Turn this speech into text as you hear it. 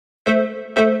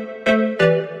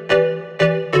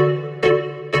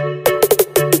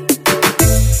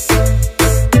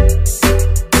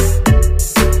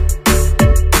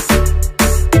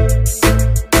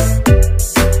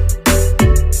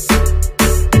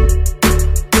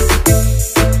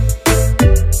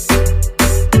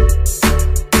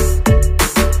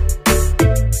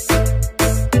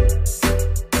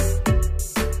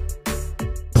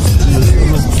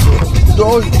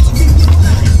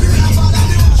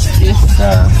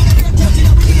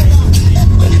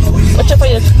Watch out for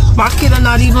you. Market are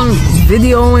not even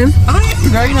videoing.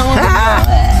 Girl, you know.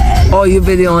 Oh, you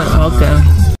videoing? Okay.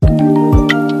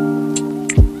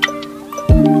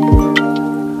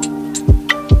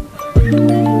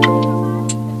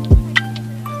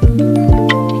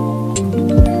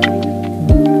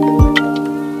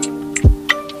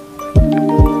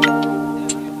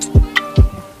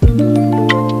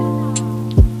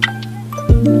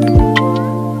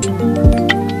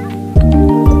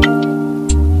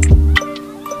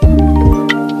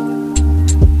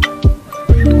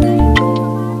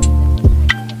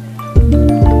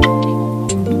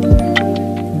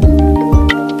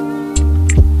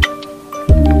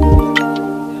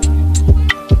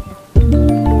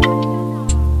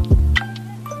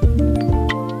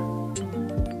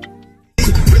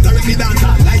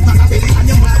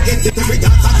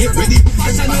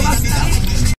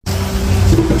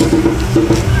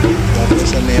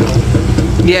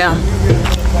 Yeah.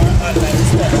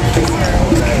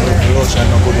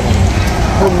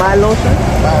 Oh, buy lotion?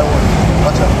 Buy one.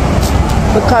 Water.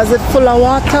 Because it's full of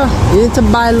water. You need to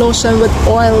buy lotion with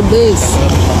oil base.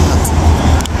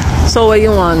 So what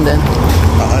you want then?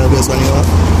 Oil base one you want?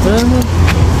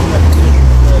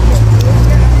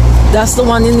 That's the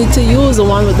one you need to use, the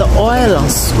one with the oil.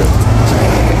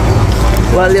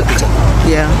 Well,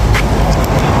 yeah.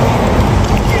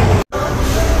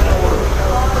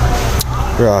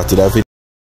 Right, to that video.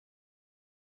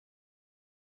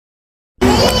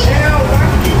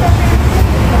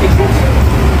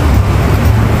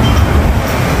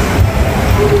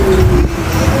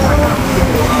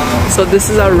 So this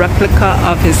is a replica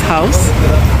of his house.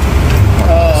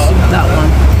 That one.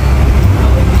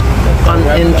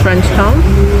 In Trenchtown.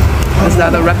 Is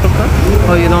that a replica?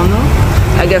 Oh, you don't know?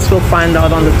 I guess we'll find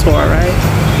out on the tour, right?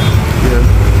 Yeah.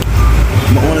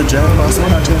 I want to drive past on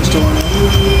that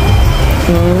Trenchtown.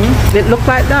 It looked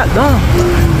like that, no?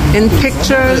 In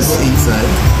pictures.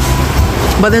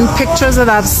 But in pictures that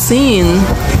I've seen,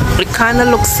 it kind of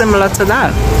looks similar to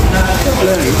that.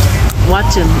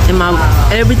 Watch him.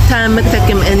 Every time I take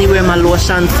him anywhere, my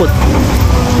lotion foot.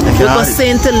 We go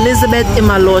St. Elizabeth in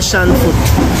my lotion foot.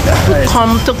 We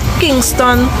come to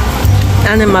Kingston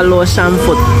and in my lotion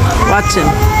foot. Watch him.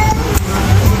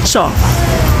 Sure.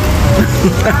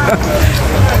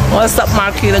 What's up,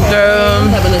 Marquita girl?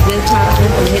 Having a good time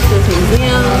from hit to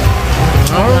museum.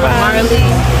 Alright. Marley.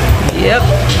 Yep.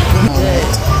 Good.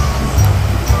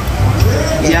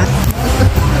 Yeah.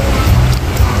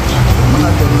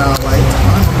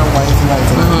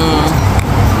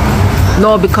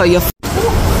 No, because you're.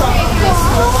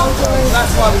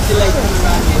 That's why we delayed it.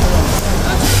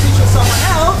 And to feature someone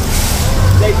else,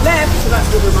 they've left, so that's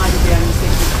what reminded me of the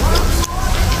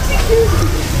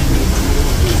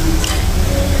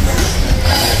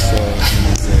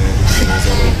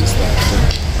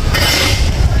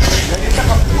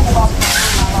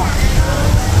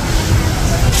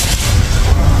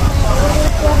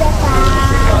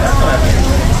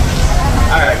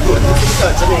Alright, good. This is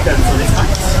Jamaica, so it's hot.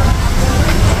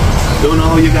 Don't know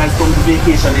how you guys come to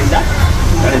vacation in that?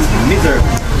 That is miserable.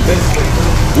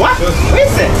 What? What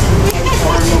is it?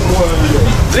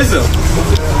 Listen.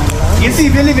 You see,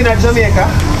 if you live in Jamaica,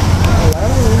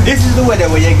 this is the weather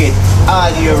where you get all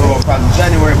year round from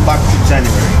January back to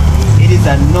January. It is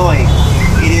annoying.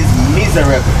 It is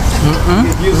miserable.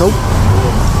 Nope.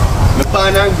 The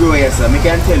pan and grow here, sir. I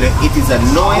can tell you, it is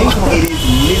annoying. It is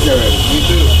miserable. Me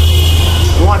too.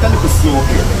 We want a little snow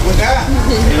here.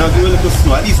 You know, do a little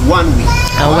snow, at least 1 week.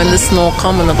 And when the snow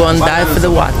comes, I'm going to die for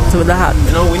the what? For the hot.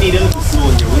 You know, we need a little snow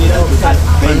here. We need a little hot.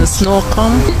 When the snow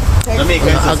comes,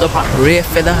 I'll go pray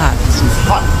for the hot. It's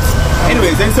hot.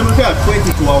 Anyways, then some of you have 22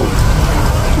 hours.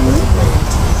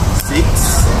 2, 6,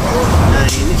 9,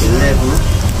 11,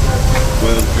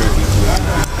 12, 13,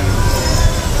 14.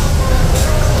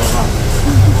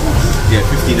 Yeah,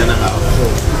 15 and a half.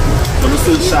 So we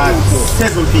still shot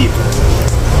 7 people.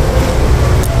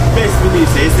 Basically,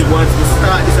 say once we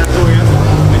start this tutorial,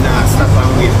 we not stop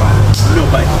and wait for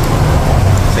nobody.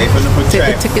 So if you look for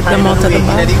Take the ticket them out of the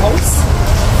bag. the house,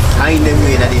 I ain't them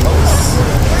waiting at the house.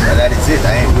 So that is it.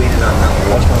 I ain't waiting on that.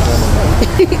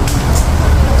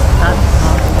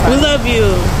 We love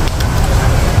you.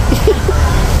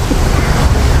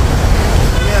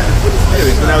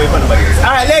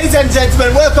 Alright, ladies and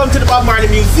gentlemen, welcome to the Bob Marley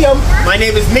Museum. My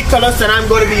name is Nicholas and I'm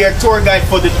going to be your tour guide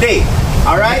for the day.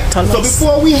 Alright, so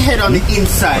before we head on the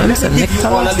inside, let me give you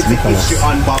all a little history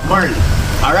on Bob Marley.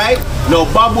 Alright, now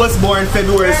Bob was born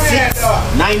February 6,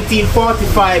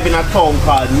 1945 in a town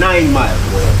called 9 Mile.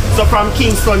 So from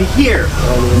Kingston here,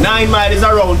 9 Mile is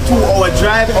around 2-hour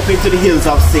drive up into the hills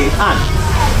of St. Anne.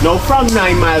 Now from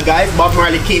 9 Mile, guys, Bob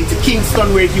Marley came to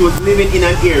Kingston, where he was living in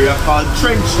an area called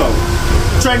Trenchtown.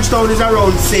 Trenchtown is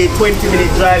around, say, 20-minute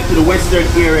drive to the western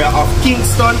area of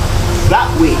Kingston,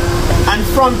 that way. And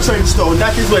from Trenchtown,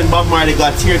 that is when Bob Marley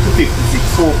got here to 56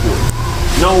 Soapwood.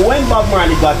 Now when Bob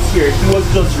Marley got here, he was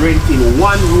just renting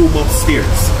one room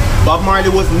upstairs. Bob Marley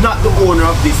was not the owner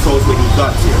of this house when he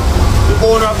got here. The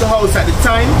owner of the house at the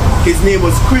time, his name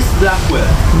was Chris Blackwell,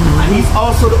 and he's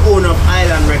also the owner of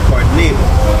Island Record label.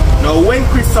 Now when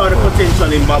Chris saw the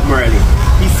potential in Bob Marley,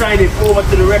 he signed him over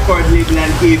to the record label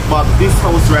and gave Bob this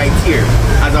house right here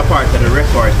as a part of the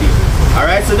record deal.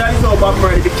 Alright, so that is how Bob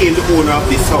Marley became the owner of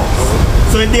this house.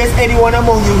 So if there's anyone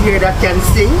among you here that can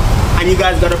sing, and you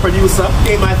guys got a producer,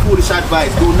 take my foolish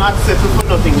advice, do not settle for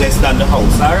nothing less than the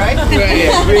house, alright? Yeah,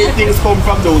 great things come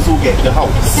from those who get the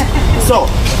house. So,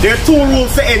 there are 2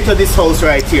 rules to enter this house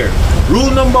right here. Rule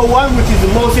number 1, which is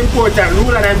the most important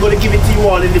rule, and I'm going to give it to you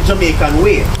all in the Jamaican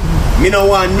way. Me no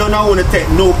want none I want to take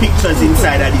no pictures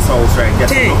inside of this house right there.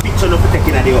 So no picture no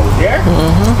taking at the house there.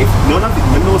 If none of it,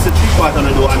 me know the 3/4 don't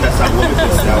understand what we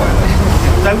put that one.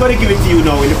 So I'm going to give it to you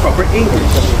now in the proper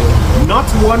English. Not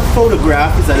one photograph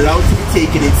is allowed to be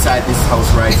taken inside this house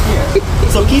right here.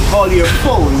 So keep all your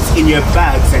phones in your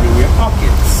bags and in your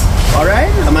pockets.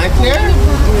 Alright? Am I clear?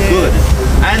 Good.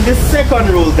 And the second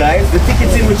rule, guys, the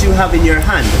tickets in which you have in your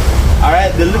hand.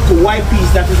 Alright, the little white piece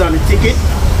that is on the ticket,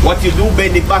 what you do,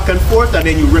 bend it back and forth and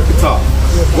then you rip it off.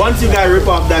 Once you guys rip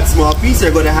off that small piece,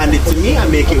 you're going to hand it to me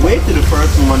and make it way to the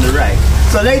first room on the right.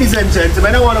 So ladies and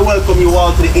gentlemen, I want to welcome you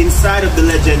all to the inside of the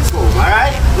Legends home.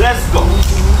 Alright? Let's go.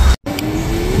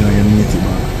 You know, you're meaty,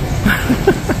 man.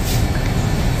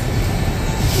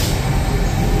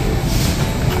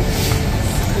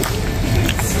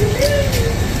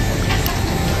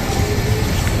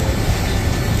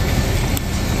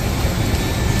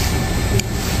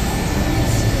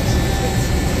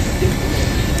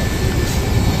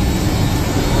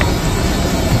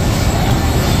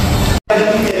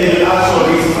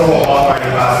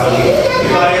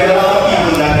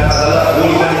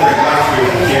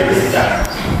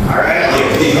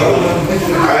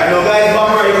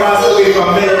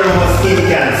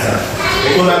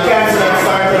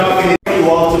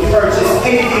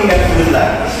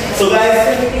 So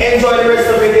guys, enjoy the rest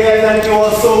of the day and thank you all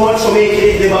so much for making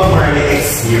it the Bob Marley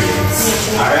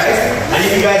experience. Alright? And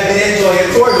if you guys did enjoy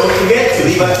your tour, don't forget to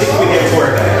leave a tip with your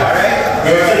tour guide. Alright?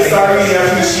 Your tips are really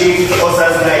appreciated us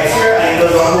as guides here and it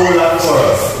does a whole lot for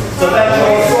us. So thank you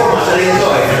all so much and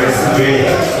enjoy the rest of the day.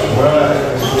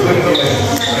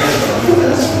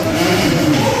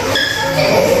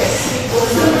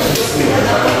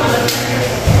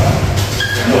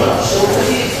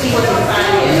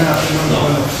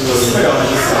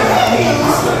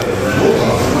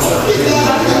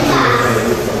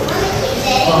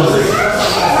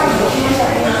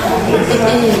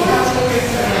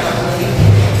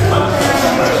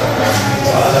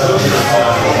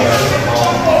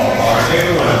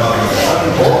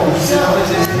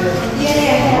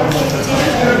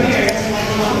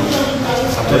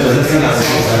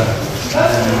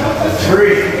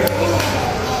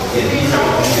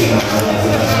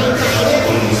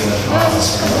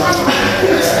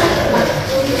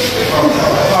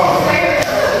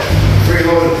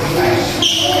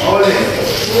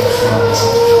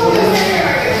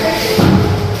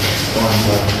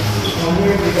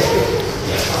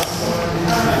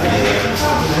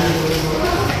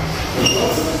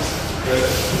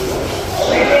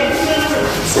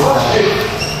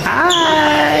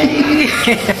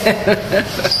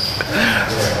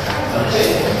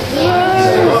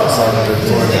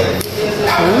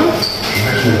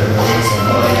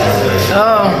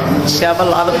 Oh, she have a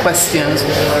lot of questions.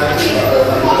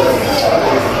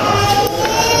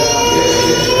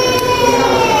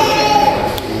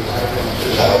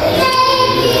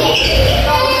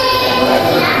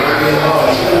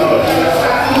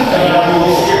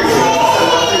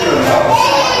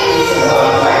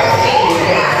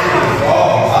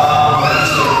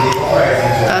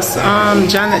 That's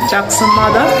Janet Jackson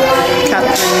mother,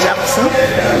 Catherine Jackson.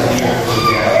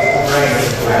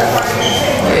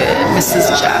 Yeah, Mrs.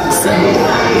 Jackson.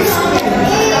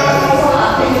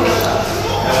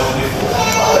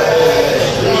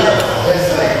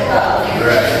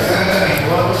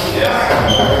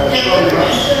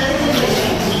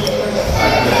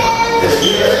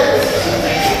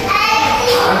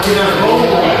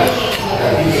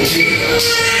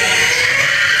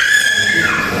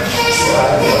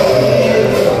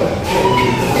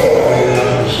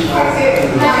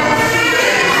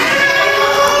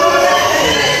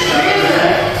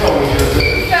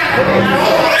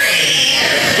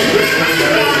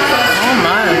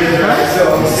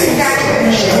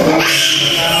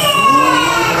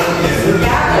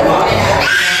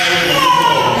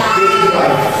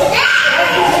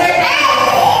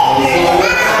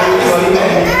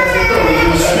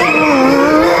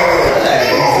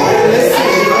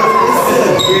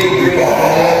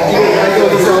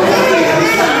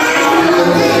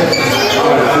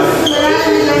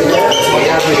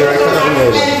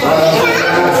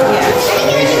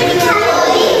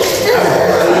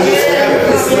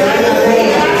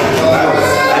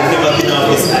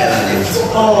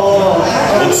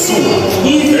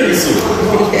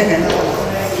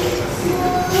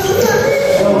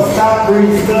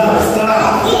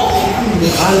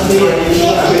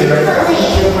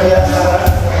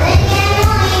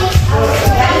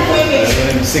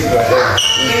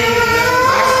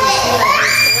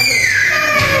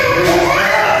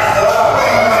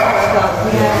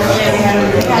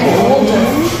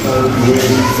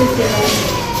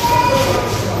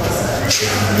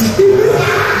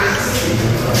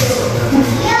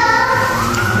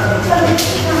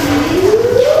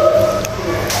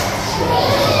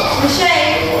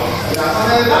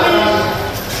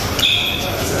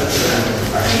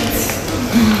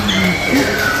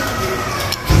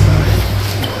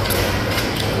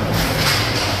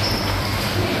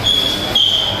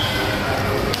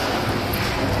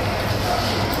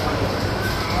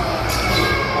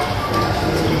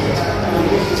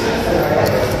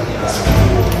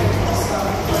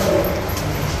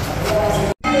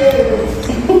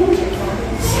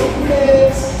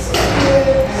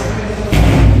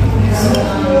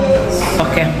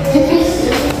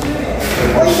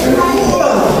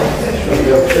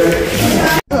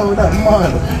 Oh, that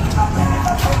man.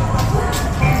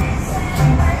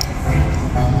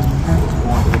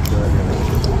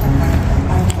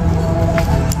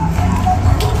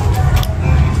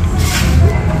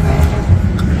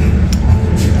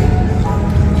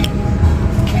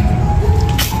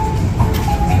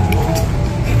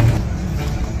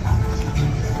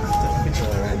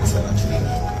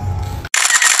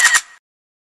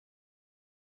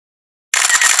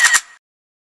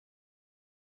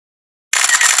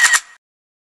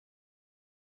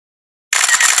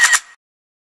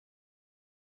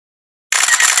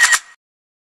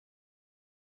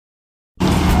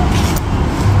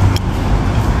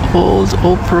 Old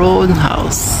Okras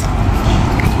house.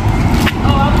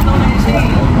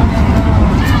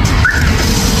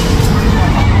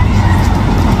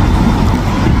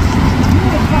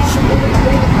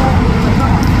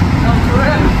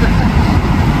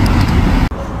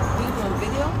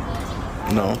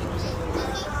 No.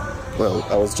 Well,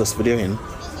 I was just videoing.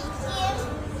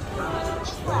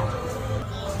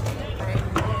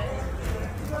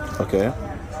 Okay.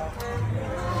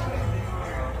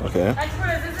 Okay.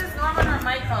 This is Norman or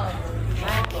Michael?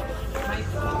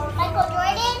 Michael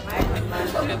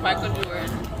Jordan? Michael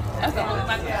Jordan. That's the only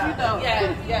Michael you know.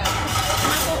 Yeah.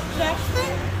 Michael Jackson?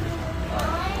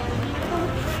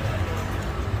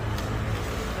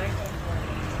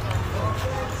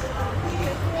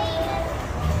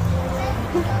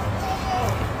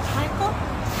 Michael?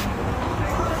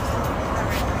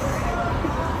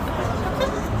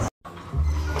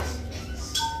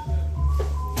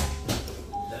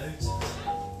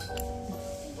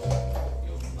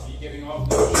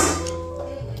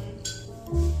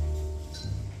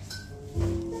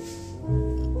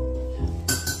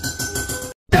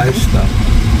 I stop.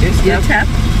 You tap?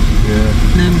 Yeah.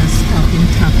 No, I'm stopping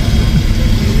tap.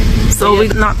 So we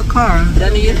not the car.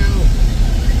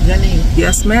 Jenny.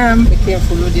 Yes, ma'am. Be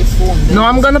careful with your phone. No,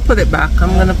 I'm gonna put it back. I'm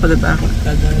gonna put it back.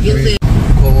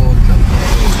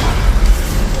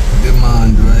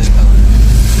 Demand right now.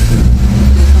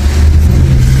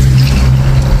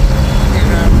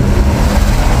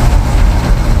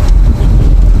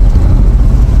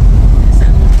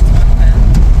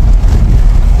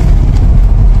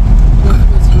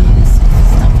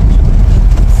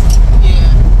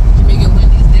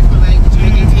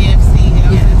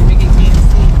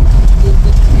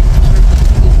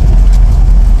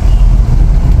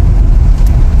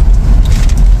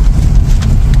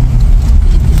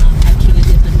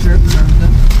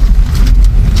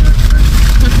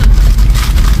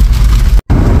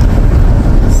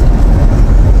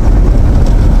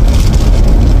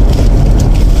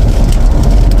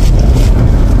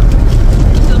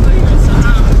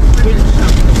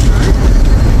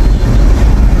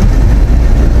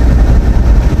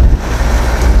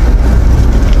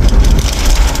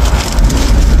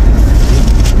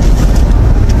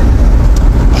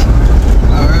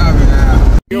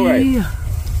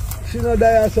 She no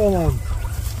die so man.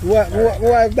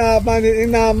 Wife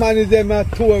not manage them a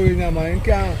touring man. You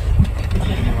can't.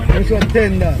 It's so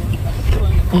tender.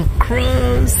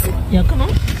 Okras. Yeah, come on.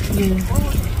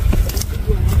 Yeah.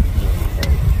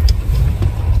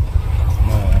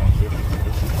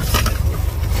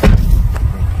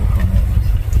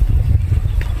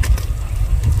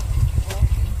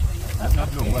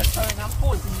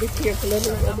 Be careful of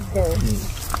the girl.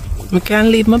 We can't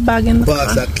leave my bag in the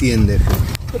Boss car. are clean there.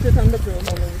 Put it on the girl,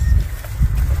 always.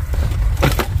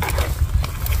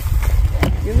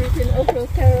 You meeting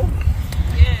Okras, Carol?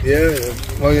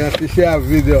 Yeah. Well, you have to share a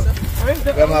video.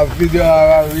 Them a video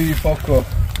are really fuck up.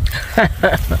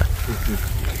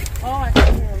 Oh, I see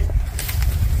him.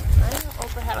 I know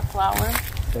Oprah had a flower.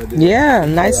 Yeah,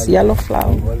 nice yellow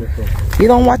flower. You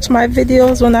don't watch my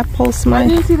videos when I post I mine?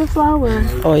 didn't see the flower.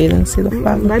 Oh, you didn't see the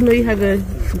flower? I know you have a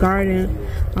garden.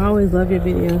 I always love your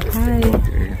videos. Hi.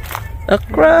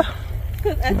 Okra.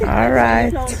 All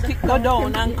right. Go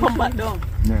down and come back down.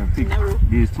 Yeah, pick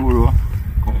these two rows.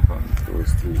 Come from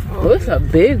those two. Oh, it's a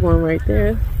big one right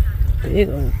there. Big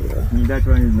one. That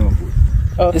one is no good.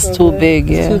 Oh, It's too big,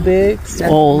 yeah. Too big. It's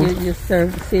old. You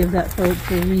save that for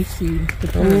reseed.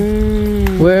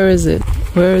 Where is it?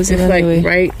 Where is it It's like anyway?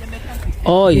 right.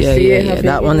 Oh, yeah, see yeah, it? How yeah. big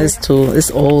That it one is? is too, it's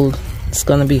old. It's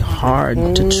gonna be hard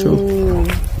to chew.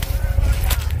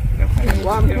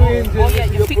 One clean Oh yeah,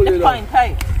 you pick the point,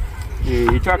 hey.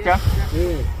 Yeah, you track that?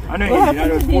 Yeah. I know What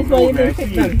happened to these? Why you didn't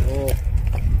pick them?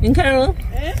 And Carol,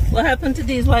 what happened to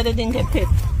these? Why they didn't get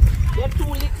picked? They're too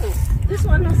little. This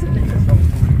one not little.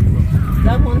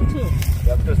 That one too.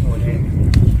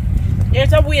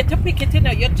 There's a way to pick it in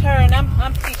there. You turn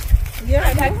and pick. Yeah,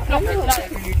 I know.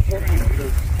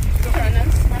 turn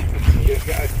and smack.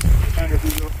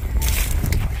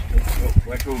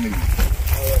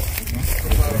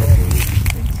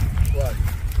 What?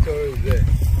 Thursday.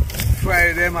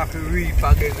 Friday, them have to reap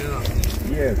again, you know.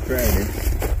 Yeah, Friday.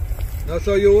 No,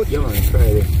 so you? Yeah, man,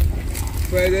 Friday.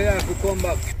 Friday, I have to come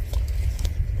back.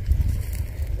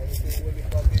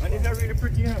 And it's not really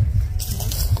pretty, huh?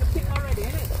 Pick already,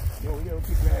 isn't it? No, we don't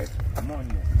pick like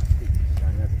Monday.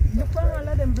 You can't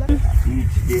let them black.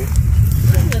 Each day.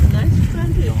 That's nice.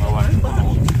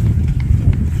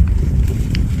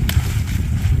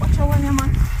 Watch out on your man.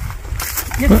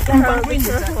 You just stand on green.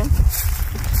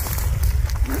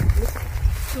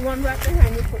 The one right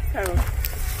behind your foot, Carol.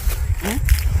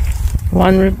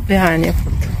 One right behind your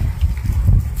foot.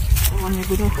 The one you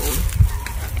go to hold.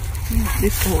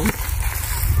 This one.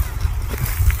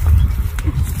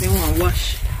 They want to wash.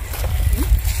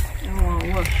 They want to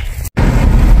wash.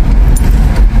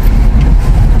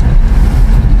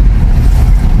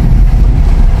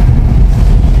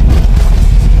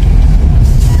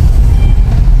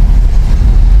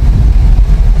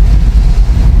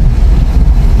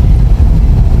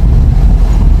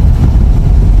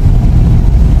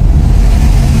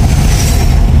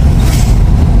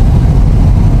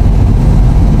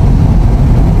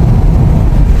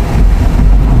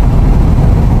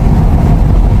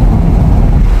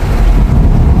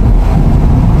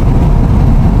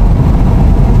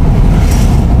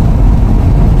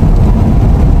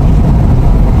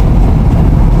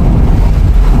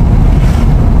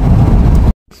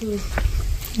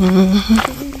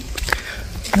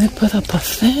 They put up a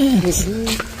fence.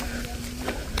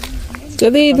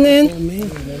 Good evening.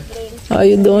 How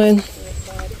you doing?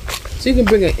 So you can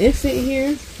bring an infant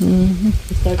here and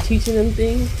start teaching them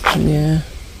things? Yeah.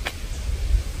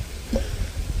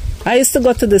 I used to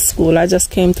go to this school. I just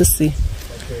came to see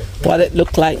what it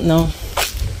looked like now.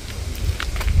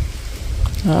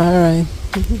 All right.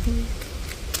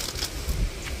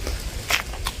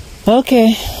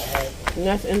 Okay. And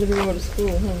that's the end of the road to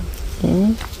school, huh?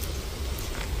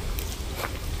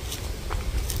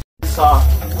 Soft.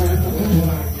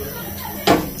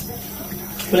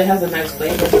 But it has a nice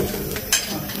flavor.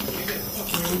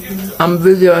 I'm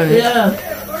videoing it. Yeah.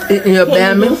 Eating your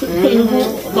bammy.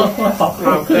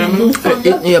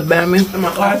 Eating your bammy. I'm a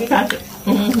large packet.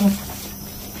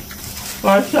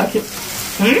 Large packet.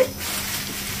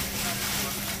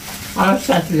 Large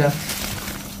packet, yeah.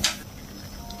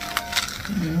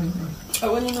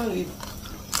 Oh, when you gonna leave?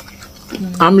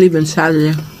 I'm leaving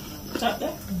Saturday.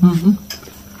 Saturday?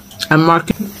 I'm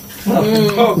marking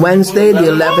Wednesday the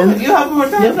 11th. You have more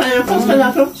time?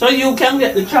 Yes, so you can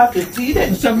get the chocolate tea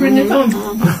then. So bring it home.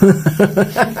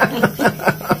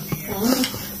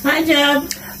 Hi, Jeb.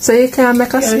 So you can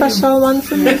make a special one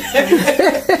for me?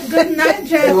 Good night,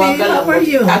 Jeb. How are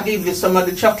you? I'll give you some of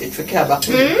the chocolate for Kaba.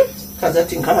 Because I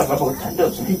think I have about a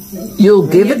dozen. You'll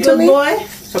give it to me? Boy?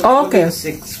 So Okay.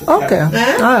 Okay.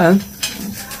 Alright.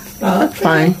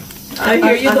 Fine. I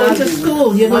hear you're going to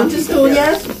school. You're going to school,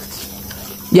 yes?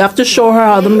 You have to show her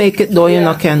how to make it though, you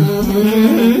know, Ken.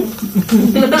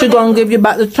 She's going to give you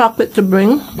back the chocolate to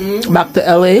bring back to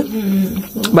LA.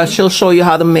 But she'll show you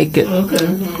how to make it. Okay.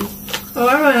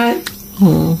 Alright.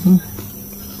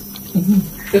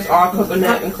 It's all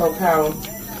coconut and cacao.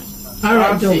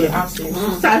 Alright, Joey. I'll see.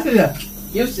 Saturday.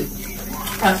 You see.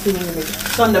 I'll see when you make it.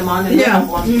 Sunday morning, yeah. Have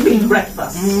one big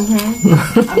breakfast. I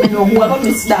don't know whoever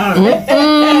missed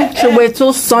that. She wait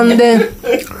till Sunday.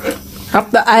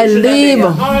 After I leave.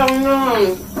 Oh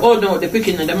no. Oh no, the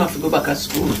picking and them have to go back at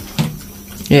school.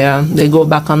 Yeah, they go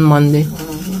back on Monday.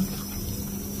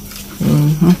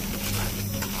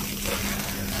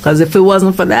 Because if it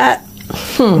wasn't for that,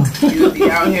 you'll be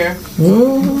out here.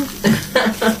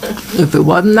 If it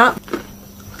wasn't that.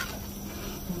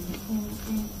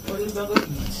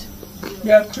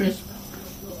 They're crisp.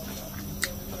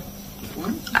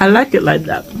 I like it like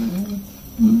that.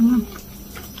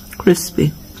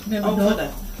 Crispy.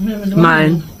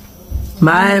 Mine.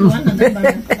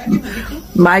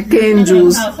 My cane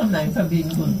juice.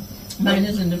 Mine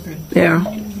is in the fridge. Yeah.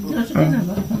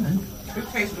 It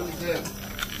tastes really good.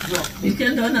 You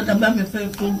can't do another bammy for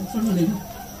living.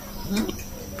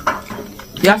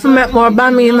 You have to make more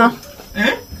bammy, you know.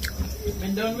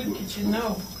 Been done with kitchen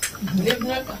now. Live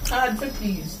not hard for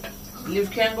peas. Live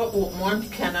can go out one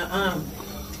can of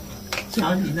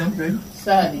sardine and bread.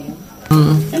 Sardine.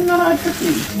 And not hard for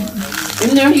peas.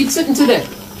 In there he's sitting today.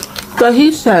 So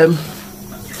he said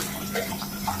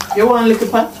you want a little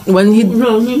pot?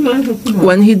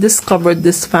 when he discovered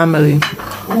this family,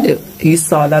 he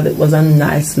saw that it was a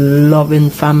nice,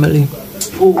 loving family.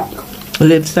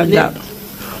 Liv said that.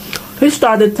 He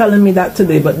started telling me that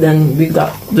today, but then we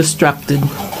got distracted.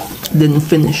 Didn't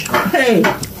finish. Hey,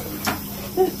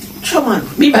 Come on.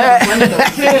 Be back.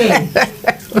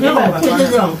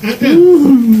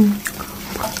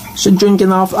 She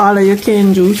drinking off all of your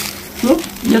cane juice.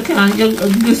 You can't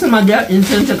give some of that and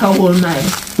take a whole night.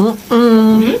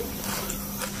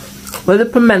 With the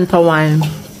pimento wine.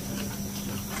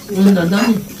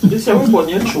 This is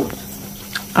onion soup.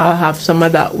 I'll have some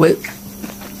of that with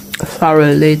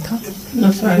sorrel later.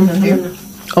 No, sorry.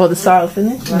 Oh, the sorrel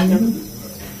finished?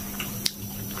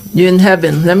 You're in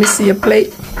heaven. Let me see your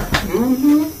plate.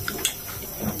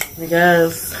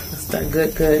 Yes, it's that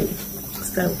good.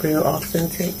 It's that real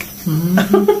authentic.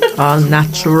 All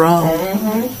natural.